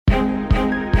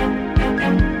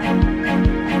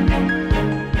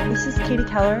Katie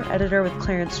Keller, editor with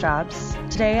Clearance Jobs.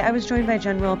 Today, I was joined by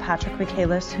General Patrick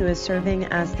Michaelis, who is serving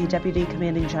as the Deputy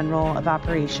Commanding General of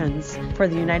Operations for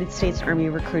the United States Army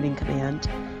Recruiting Command.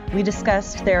 We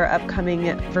discussed their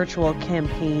upcoming virtual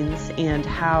campaigns and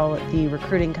how the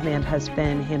Recruiting Command has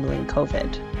been handling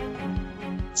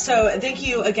COVID. So thank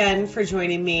you again for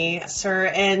joining me, sir.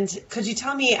 And could you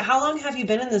tell me, how long have you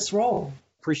been in this role?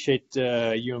 Appreciate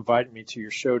you inviting me to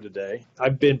your show today.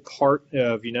 I've been part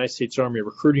of United States Army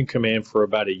Recruiting Command for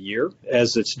about a year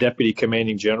as its Deputy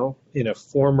Commanding General. In a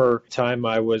former time,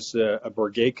 I was a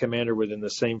brigade commander within the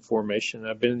same formation.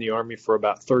 I've been in the Army for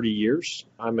about 30 years.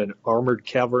 I'm an armored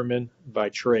cavalryman by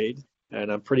trade,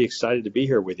 and I'm pretty excited to be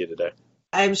here with you today.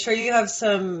 I'm sure you have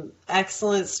some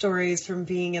excellent stories from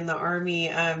being in the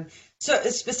Army. So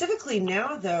specifically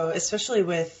now, though, especially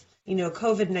with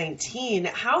COVID-19,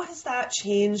 how has that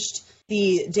changed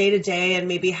the day-to-day, and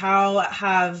maybe how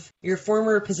have your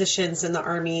former positions in the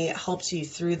Army helped you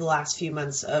through the last few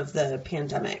months of the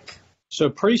pandemic? So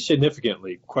pretty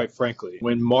significantly, quite frankly.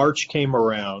 When March came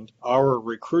around, our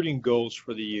recruiting goals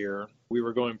for the year, we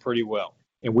were going pretty well,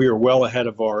 and we were well ahead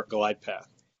of our glide path.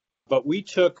 But we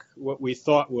took what we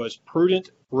thought was prudent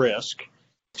risk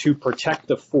to protect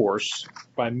the force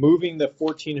by moving the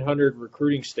 1,400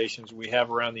 recruiting stations we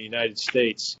have around the United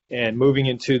States and moving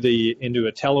into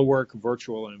a telework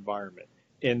virtual environment.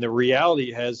 And the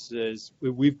reality is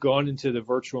we've gone into the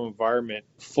virtual environment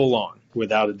full on,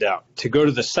 without a doubt. To go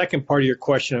to the second part of your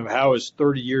question of how has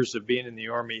 30 years of being in the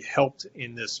Army helped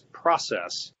in this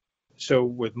process. So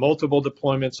with multiple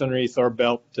deployments underneath our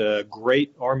belt,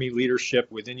 great Army leadership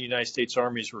within the United States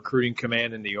Army's Recruiting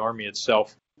Command and the Army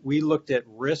itself, we looked at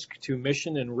risk to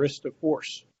mission and risk to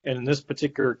force. And in this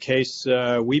particular case,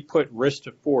 we put risk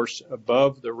to force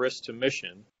above the risk to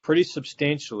mission pretty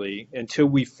substantially until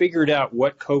we figured out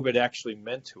what COVID actually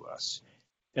meant to us.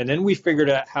 And then we figured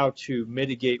out how to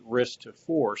mitigate risk to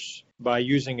force by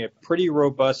using a pretty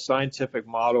robust scientific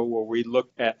model where we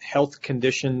looked at health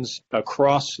conditions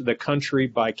across the country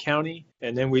by county.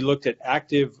 And then we looked at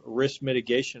active risk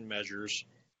mitigation measures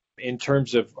in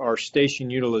terms of our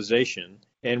station utilization.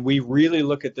 And we really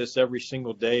look at this every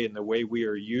single day in the way we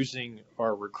are using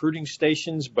our recruiting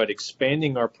stations, but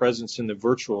expanding our presence in the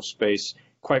virtual space,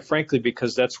 quite frankly,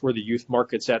 because that's where the youth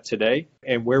market's at today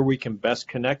and where we can best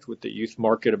connect with the youth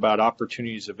market about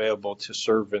opportunities available to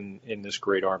serve in this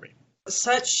great Army.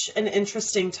 Such an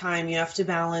interesting time. You have to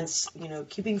balance,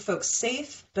 keeping folks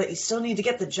safe, but you still need to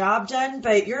get the job done.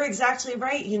 But you're exactly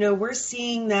right. We're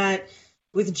seeing that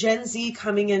with Gen Z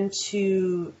coming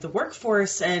into the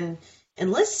workforce and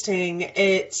enlisting,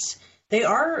 they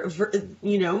are, in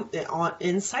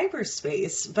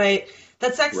cyberspace. But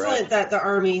that's excellent that the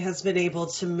Army has been able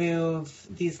to move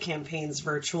these campaigns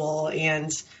virtual.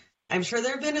 And I'm sure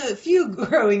there have been a few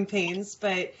growing pains,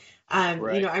 but, I'm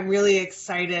really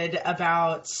excited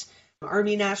about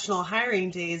Army National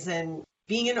Hiring Days and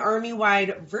being an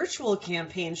Army-wide virtual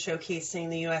campaign showcasing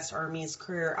the U.S. Army's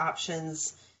career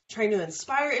options, trying to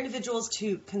inspire individuals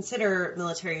to consider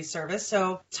military service.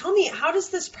 So tell me, how does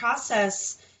this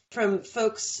process from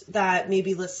folks that may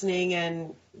be listening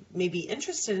and may be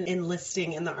interested in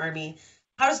enlisting in the Army,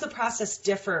 how does the process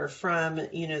differ from,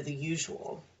 the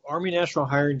usual? Army National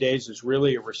Hiring Days is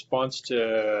really a response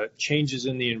to changes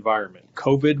in the environment.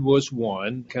 COVID was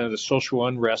one, kind of the social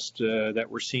unrest that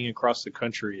we're seeing across the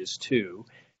country is two.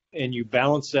 And you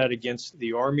balance that against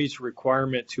the Army's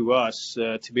requirement to us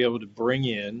to be able to bring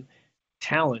in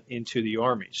talent into the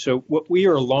Army. So what we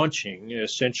are launching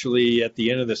essentially at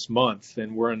the end of this month,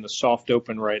 and we're in the soft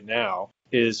open right now,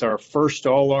 is our first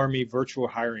all-Army virtual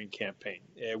hiring campaign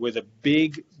with a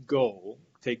big goal,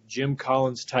 take Jim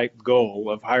Collins type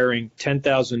goal of hiring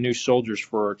 10,000 new soldiers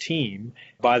for our team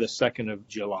by the 2nd of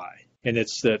July. And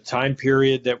it's the time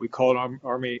period that we call it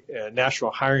Army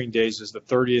National Hiring Days is the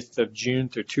 30th of June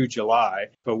through 2 July.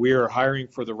 But we are hiring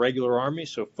for the regular Army,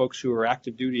 so folks who are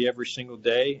active duty every single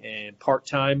day, and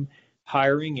part-time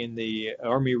hiring in the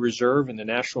Army Reserve and the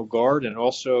National Guard, and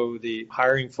also the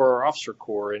hiring for our officer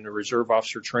corps and the Reserve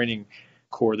Officer Training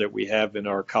Corps that we have in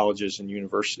our colleges and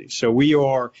universities. So we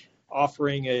are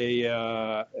offering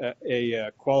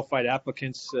a qualified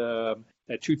applicants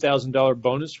a $2,000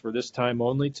 bonus for this time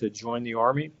only to join the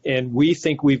Army. And we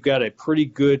think we've got a pretty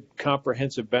good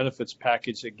comprehensive benefits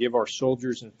package that give our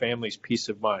soldiers and families peace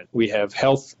of mind. We have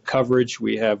health coverage,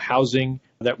 we have housing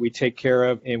that we take care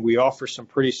of, and we offer some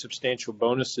pretty substantial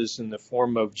bonuses in the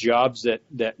form of jobs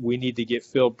that we need to get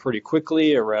filled pretty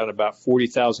quickly, around about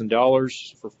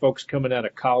 $40,000 for folks coming out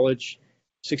of college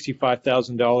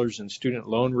 $65,000 in student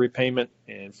loan repayment,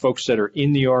 and folks that are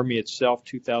in the Army itself,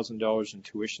 $2,000 in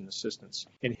tuition assistance.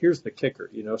 And here's the kicker,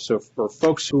 so for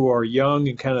folks who are young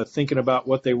and kind of thinking about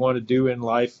what they want to do in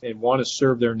life and want to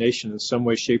serve their nation in some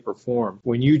way, shape, or form,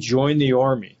 when you join the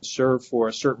Army, serve for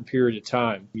a certain period of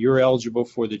time, you're eligible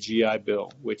for the GI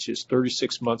Bill, which is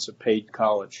 36 months of paid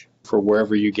college for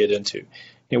wherever you get into.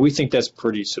 And we think that's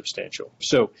pretty substantial.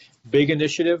 So, big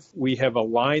initiative. We have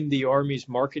aligned the Army's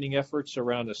marketing efforts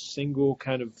around a single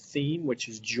kind of theme, which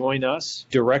is Join Us,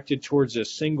 directed towards a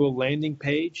single landing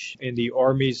page in the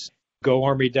Army's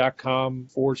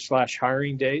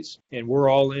goarmy.com/hiring days. And we're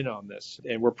all in on this,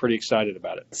 and we're pretty excited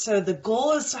about it. So the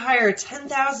goal is to hire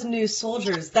 10,000 new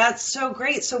soldiers. That's so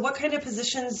great. So what kind of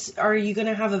positions are you going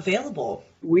to have available?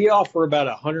 We offer about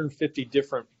 150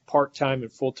 different part-time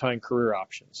and full-time career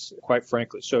options, quite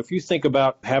frankly. So if you think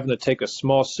about having to take a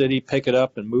small city, pick it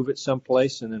up and move it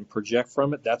someplace and then project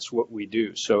from it, that's what we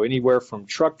do. So anywhere from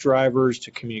truck drivers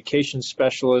to communications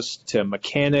specialists to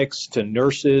mechanics to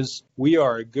nurses, we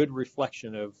are a good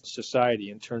reflection of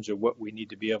society in terms of what we need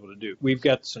to be able to do. We've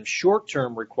got some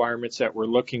short-term requirements that we're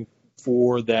looking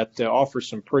for that offer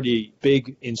some pretty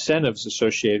big incentives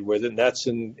associated with it. And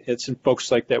it's in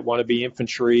folks like that want to be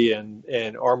infantry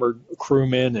and armored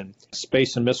crewmen and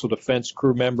space and missile defense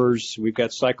crew members. We've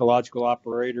got psychological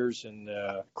operators and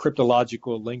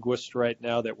cryptological linguists right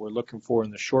now that we're looking for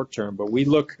in the short term. But we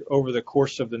look over the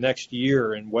course of the next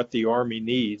year and what the Army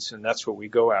needs, and that's what we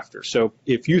go after. So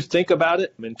if you think about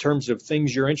it in terms of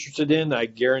things you're interested in, I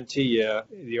guarantee you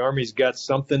the Army's got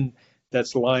something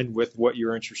that's aligned with what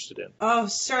you're interested in. Oh,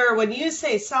 sir, when you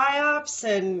say PsyOps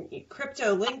and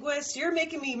crypto linguists, you're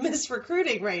making me miss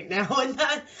recruiting right now. And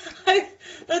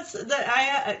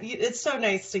it's so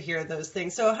nice to hear those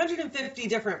things. So 150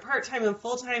 different part-time and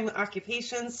full-time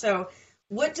occupations. So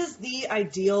what does the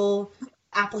ideal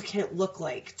applicant look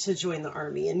like to join the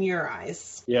Army in your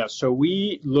eyes? Yeah, so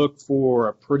we look for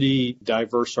a pretty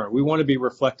diverse Army. We want to be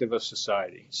reflective of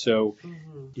society. So,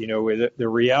 the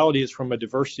reality is from a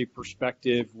diversity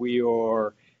perspective, we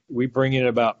bring in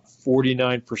about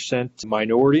 49%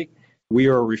 minority. We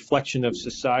are a reflection of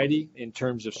society in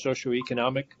terms of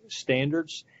socioeconomic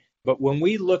standards. But when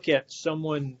we look at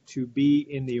someone to be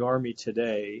in the Army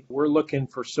today, we're looking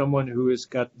for someone who has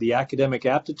got the academic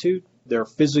aptitude, they're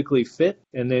physically fit,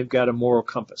 and they've got a moral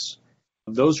compass.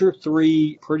 Those are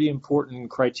three pretty important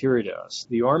criteria to us.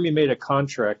 The Army made a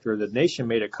contract, or the nation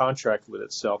made a contract with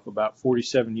itself about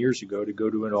 47 years ago to go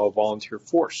to an all-volunteer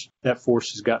force. That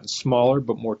force has gotten smaller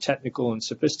but more technical and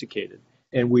sophisticated.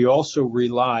 And we also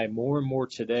rely more and more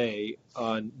today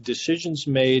on decisions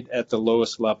made at the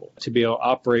lowest level to be able to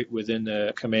operate within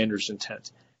the commander's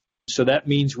intent. So that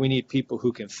means we need people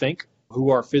who can think,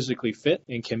 who are physically fit,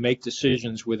 and can make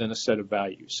decisions within a set of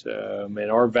values. And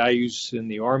our values in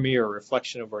the Army are a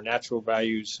reflection of our natural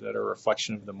values that are a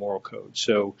reflection of the moral code.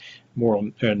 So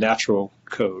natural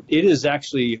code. It is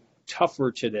actually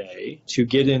tougher today to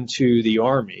get into the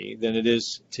Army than it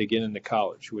is to get into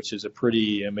college, which is a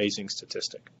pretty amazing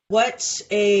statistic. What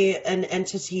an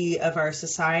entity of our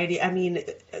society. I mean,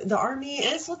 the Army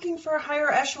is looking for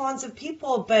higher echelons of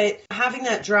people, but having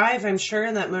that drive, I'm sure,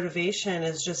 and that motivation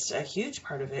is just a huge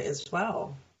part of it as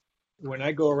well. When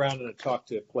I go around and I talk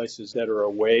to places that are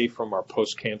away from our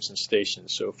post camps and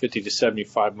stations, so 50 to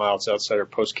 75 miles outside our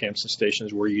post camps and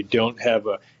stations where you don't have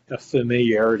a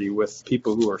familiarity with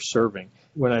people who are serving,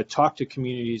 when I talk to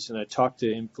communities and I talk to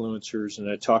influencers and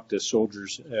I talk to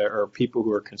soldiers or people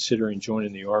who are considering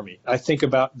joining the Army, I think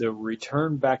about the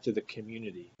return back to the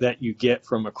community that you get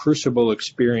from a crucible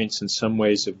experience in some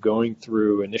ways of going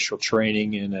through initial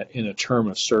training in a term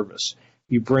of service.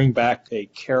 You bring back a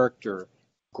character,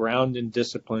 ground in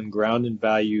discipline, ground in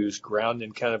values, ground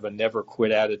in kind of a never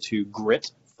quit attitude,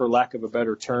 grit, for lack of a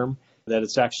better term, that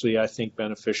it's actually, I think,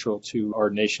 beneficial to our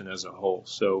nation as a whole.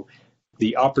 So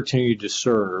the opportunity to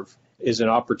serve is an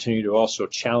opportunity to also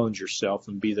challenge yourself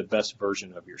and be the best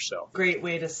version of yourself. Great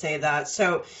way to say that.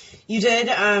 So you did,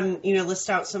 list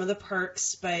out some of the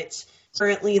perks, but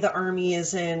currently the Army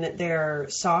is in their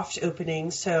soft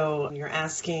opening, so you're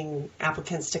asking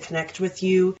applicants to connect with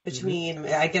you between,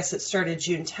 I guess it started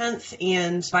June 10th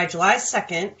and by July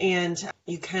 2nd, and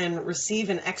you can receive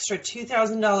an extra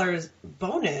 $2,000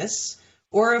 bonus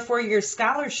or a 4-year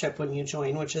scholarship when you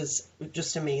join, which is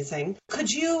just amazing.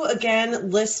 Could you, again,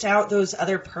 list out those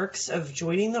other perks of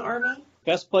joining the Army?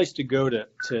 Best place to go to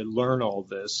learn all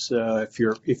this, if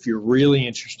you're really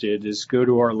interested, is go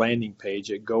to our landing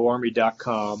page at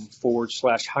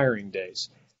goarmy.com/hiring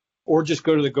days. or just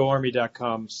go to the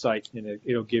goarmy.com site and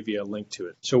it'll give you a link to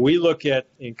it. So we look at,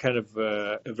 in kind of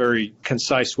a very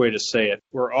concise way to say it,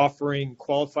 we're offering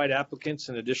qualified applicants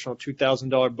an additional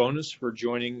 $2,000 bonus for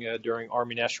joining during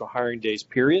Army National Hiring Days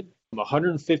period.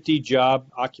 150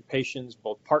 job occupations,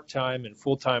 both part-time and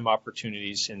full-time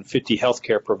opportunities, and 50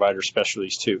 healthcare provider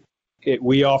specialties too.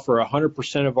 We offer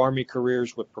 100% of Army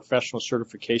careers with professional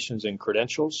certifications and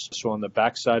credentials. So on the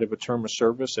backside of a term of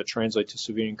service that translate to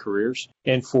civilian careers.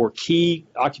 And for key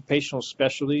occupational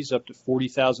specialties, up to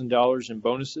 $40,000 in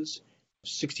bonuses,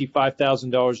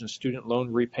 $65,000 in student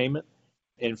loan repayment.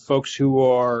 And folks who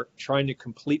are trying to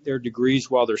complete their degrees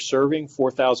while they're serving,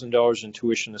 $4,000 in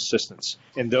tuition assistance.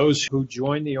 And those who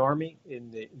join the Army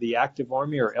in the active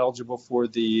Army are eligible for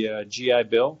the GI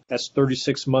Bill. That's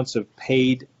 36 months of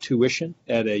paid tuition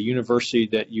at a university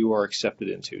that you are accepted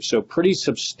into. So pretty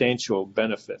substantial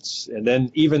benefits. And then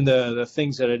even the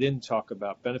things that I didn't talk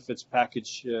about, benefits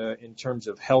package in terms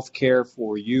of health care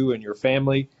for you and your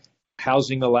family,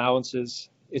 housing allowances.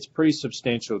 It's pretty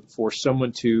substantial for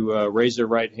someone to raise their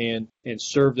right hand and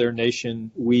serve their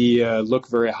nation. We look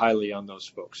very highly on those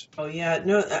folks. Oh, yeah.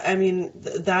 No, I mean,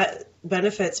 that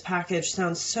benefits package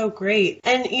sounds so great.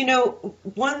 And, you know,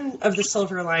 one of the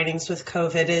silver linings with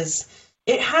COVID is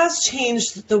it has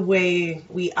changed the way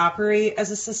we operate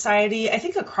as a society, I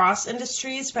think across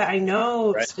industries, but I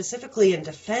know specifically in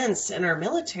defense and our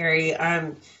military,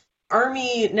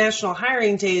 Army National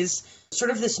Hiring Days,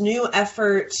 sort of this new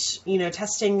effort, you know,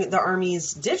 testing the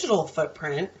Army's digital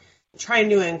footprint, trying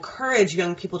to encourage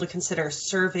young people to consider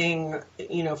serving,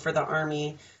 you know, for the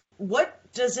Army. What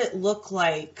does it look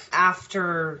like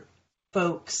after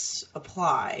folks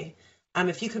apply?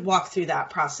 If you could walk through that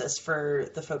process for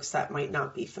the folks that might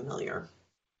not be familiar.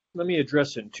 Let me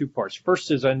address it in two parts.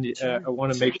 First is I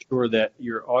want to make sure that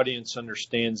your audience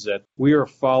understands that we are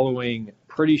following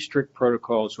pretty strict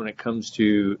protocols when it comes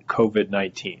to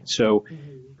COVID-19. So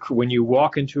when you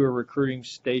walk into a recruiting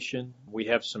station, we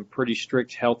have some pretty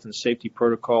strict health and safety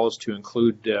protocols to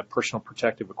include personal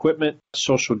protective equipment,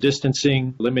 social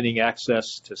distancing, limiting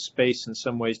access to space in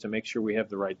some ways to make sure we have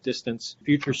the right distance.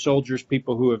 Future soldiers,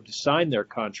 people who have signed their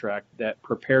contract that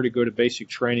prepare to go to basic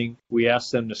training, we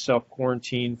ask them to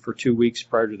self-quarantine for 2 weeks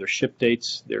prior to their ship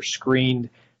dates. They're screened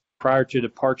prior to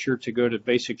departure to go to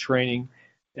basic training.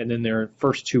 And then their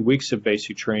first 2 weeks of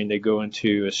basic training, they go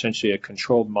into essentially a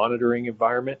controlled monitoring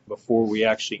environment before we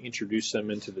actually introduce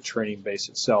them into the training base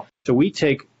itself. So we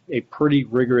take a pretty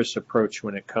rigorous approach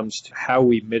when it comes to how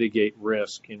we mitigate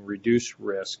risk and reduce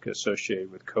risk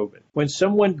associated with COVID. When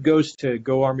someone goes to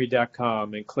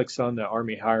goarmy.com and clicks on the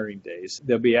Army Hiring Days,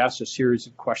 they'll be asked a series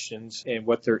of questions and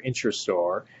what their interests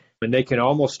are, and they can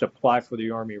almost apply for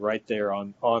the Army right there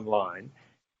online.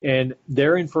 And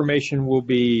their information will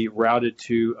be routed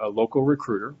to a local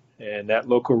recruiter, and that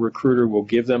local recruiter will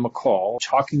give them a call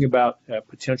talking about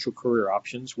potential career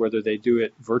options, whether they do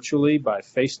it virtually by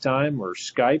FaceTime or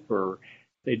Skype, or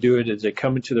they do it as they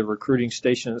come into the recruiting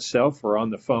station itself or on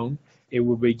the phone. It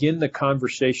will begin the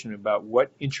conversation about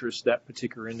what interests that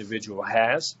particular individual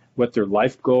has, what their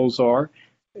life goals are.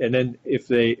 And then if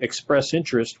they express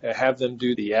interest, have them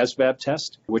do the ASVAB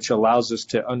test, which allows us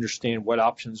to understand what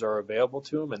options are available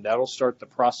to them. And that'll start the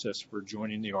process for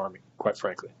joining the Army, quite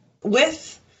frankly.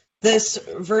 With this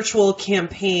virtual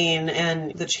campaign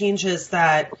and the changes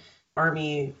that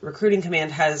Army Recruiting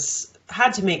Command has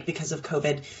had to make because of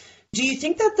COVID, do you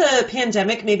think that the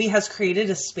pandemic maybe has created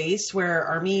a space where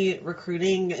Army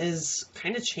recruiting is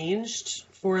kind of changed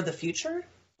for the future?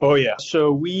 Oh, yeah.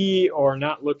 So we are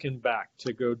not looking back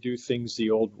to go do things the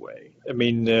old way. I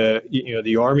mean,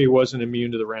 the Army wasn't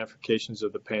immune to the ramifications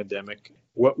of the pandemic.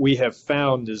 What we have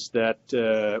found is that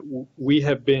we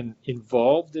have been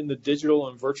involved in the digital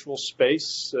and virtual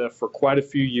space for quite a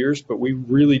few years, but we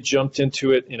really jumped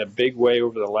into it in a big way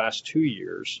over the last 2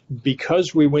 years.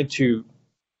 Because we went to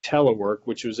telework,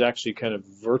 which was actually kind of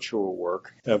virtual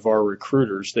work of our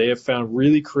recruiters, they have found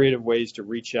really creative ways to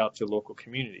reach out to local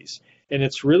communities. And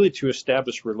it's really to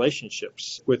establish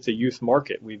relationships with the youth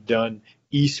market. We've done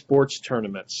esports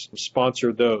tournaments,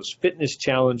 sponsored those, fitness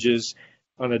challenges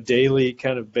on a daily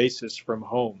kind of basis from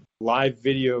home, live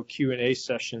video Q&A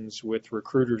sessions with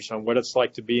recruiters on what it's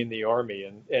like to be in the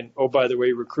Army. And oh, by the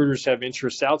way, recruiters have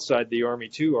interests outside the Army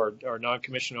too, our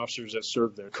non-commissioned officers that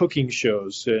serve there, cooking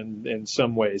shows in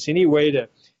some ways, any way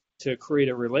to create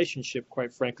a relationship,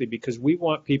 quite frankly, because we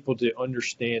want people to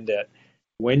understand that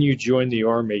when you join the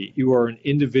Army, you are an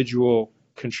individual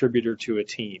contributor to a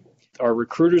team. Our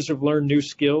recruiters have learned new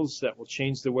skills that will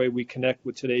change the way we connect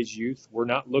with today's youth. We're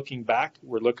not looking back.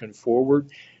 We're looking forward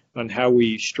on how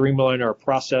we streamline our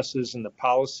processes and the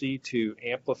policy to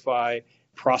amplify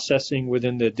processing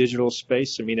within the digital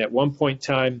space. I mean, at one point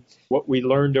in time, what we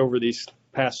learned over these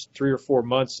past 3 or 4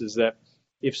 months is that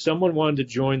if someone wanted to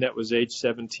join that was age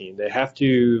 17, they have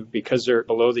to, because they're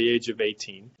below the age of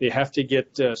 18, they have to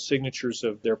get signatures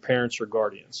of their parents or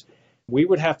guardians. We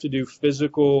would have to do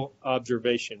physical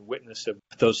observation, witness of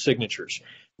those signatures.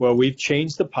 Well, we've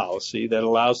changed the policy that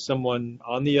allows someone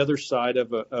on the other side of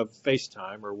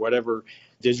FaceTime or whatever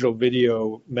digital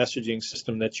video messaging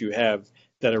system that you have,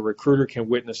 that a recruiter can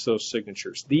witness those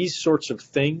signatures. These sorts of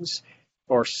things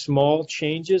are small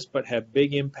changes, but have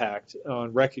big impact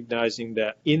on recognizing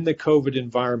that in the COVID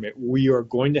environment, we are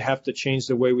going to have to change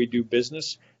the way we do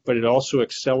business, but it also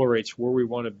accelerates where we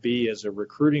want to be as a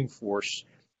recruiting force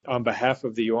on behalf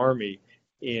of the Army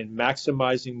in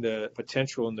maximizing the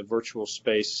potential in the virtual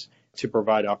space to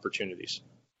provide opportunities.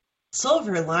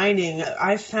 Silver lining,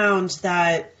 I found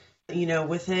that,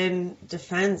 within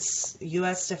defense,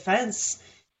 U.S. defense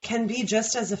can be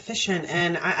just as efficient.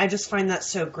 And I just find that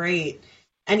so great.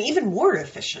 And even more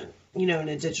efficient, in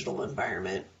a digital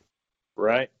environment.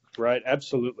 Right,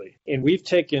 absolutely. And we've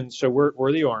taken, so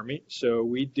we're the Army, so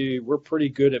we're pretty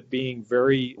good at being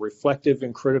very reflective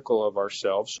and critical of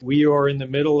ourselves. We are in the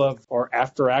middle of our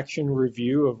after action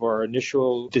review of our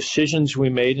initial decisions we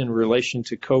made in relation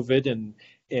to COVID and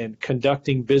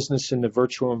conducting business in the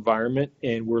virtual environment,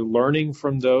 and we're learning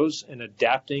from those and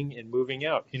adapting and moving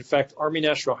out. In fact, Army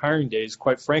National Hiring Days,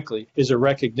 quite frankly, is a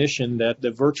recognition that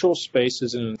the virtual space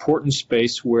is an important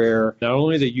space where not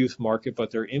only the youth market,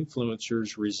 but their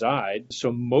influencers reside.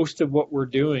 So most of what we're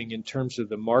doing in terms of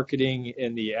the marketing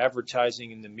and the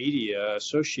advertising and the media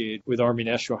associated with Army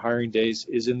National Hiring Days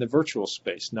is in the virtual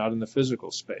space, not in the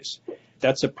physical space.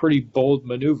 That's a pretty bold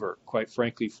maneuver, quite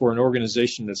frankly, for an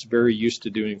organization that's very used to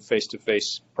doing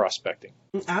face-to-face prospecting.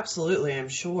 Absolutely, I'm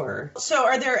sure. So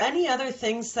are there any other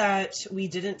things that we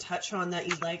didn't touch on that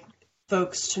you'd like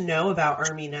folks to know about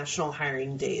Army National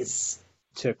Hiring Days?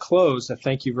 To close, I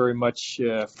thank you very much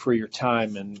for your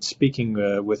time and speaking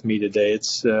with me today.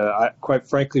 It's quite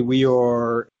frankly, we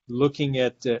are looking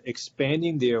at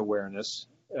expanding the awareness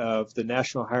of the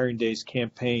National Hiring Days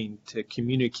campaign to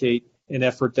communicate an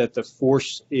effort that the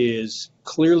force is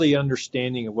clearly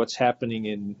understanding of what's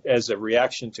happening as a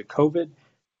reaction to COVID,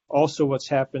 also what's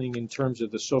happening in terms of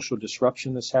the social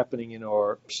disruption that's happening in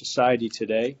our society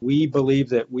today. We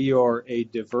believe that we are a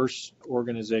diverse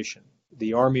organization.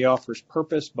 The Army offers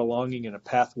purpose, belonging, and a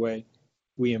pathway.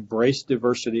 We embrace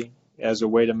diversity as a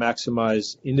way to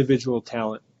maximize individual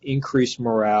talent, increase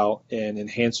morale, and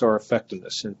enhance our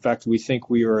effectiveness. In fact, we think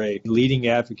we are a leading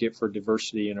advocate for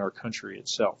diversity in our country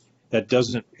itself. That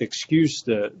doesn't excuse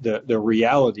the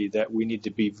reality that we need to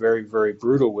be very, very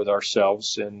brutal with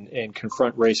ourselves and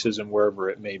confront racism wherever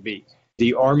it may be.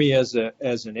 The Army as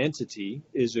an entity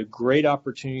is a great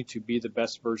opportunity to be the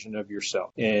best version of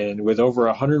yourself. And with over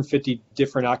 150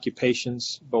 different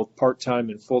occupations, both part-time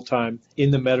and full-time,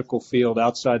 in the medical field,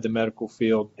 outside the medical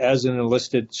field, as an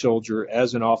enlisted soldier,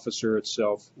 as an officer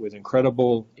itself, with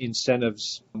incredible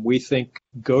incentives, we think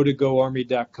go to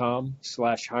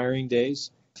goarmy.com/hiring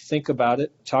days. Think about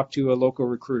it. Talk to a local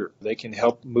recruiter. They can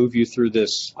help move you through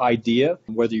this idea,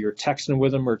 whether you're texting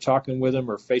with them or talking with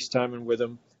them or FaceTiming with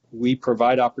them. We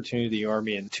provide opportunity to the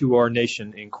Army and to our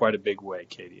nation in quite a big way,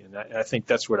 Katie. And I think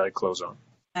that's what I'd close on.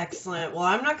 Excellent. Well,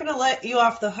 I'm not going to let you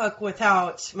off the hook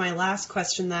without my last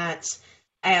question that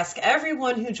I ask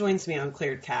everyone who joins me on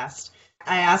ClearedCast.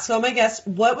 I ask all my guests,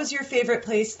 what was your favorite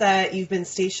place that you've been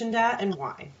stationed at and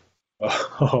why?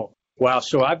 Oh, wow.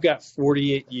 So I've got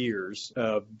 48 years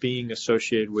of being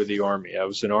associated with the Army. I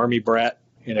was an Army brat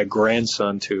and a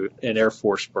grandson to an Air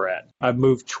Force brat. I've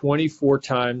moved 24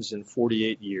 times in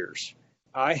 48 years.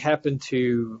 I happen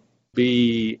to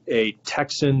be a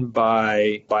Texan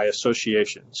by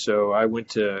association. So I went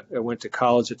to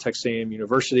college at Texas A&M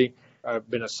University. I've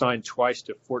been assigned twice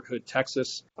to Fort Hood,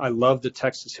 Texas. I love the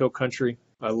Texas Hill Country.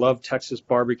 I love Texas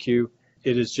barbecue.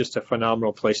 It is just a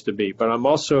phenomenal place to be. But I'm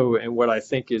also in what I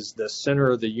think is the center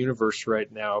of the universe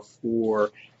right now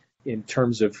in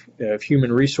terms of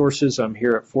human resources. I'm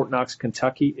here at Fort Knox,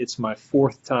 Kentucky. It's my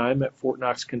fourth time at Fort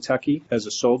Knox, Kentucky as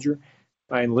a soldier.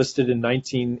 I enlisted in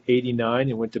 1989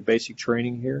 and went to basic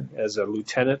training here. As a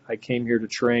lieutenant, I came here to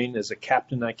train. As a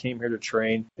captain, I came here to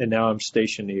train. And now I'm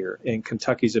stationed here. And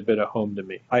Kentucky's a bit of home to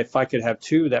me. If I could have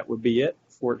two, that would be it,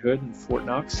 Fort Hood and Fort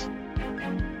Knox.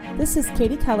 This is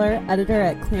Katie Keller, editor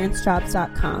at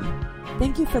clearancejobs.com.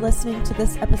 Thank you for listening to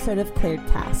this episode of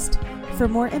ClearedCast. For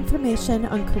more information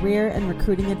on career and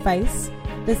recruiting advice,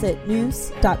 visit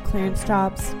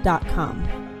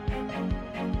news.clearancejobs.com.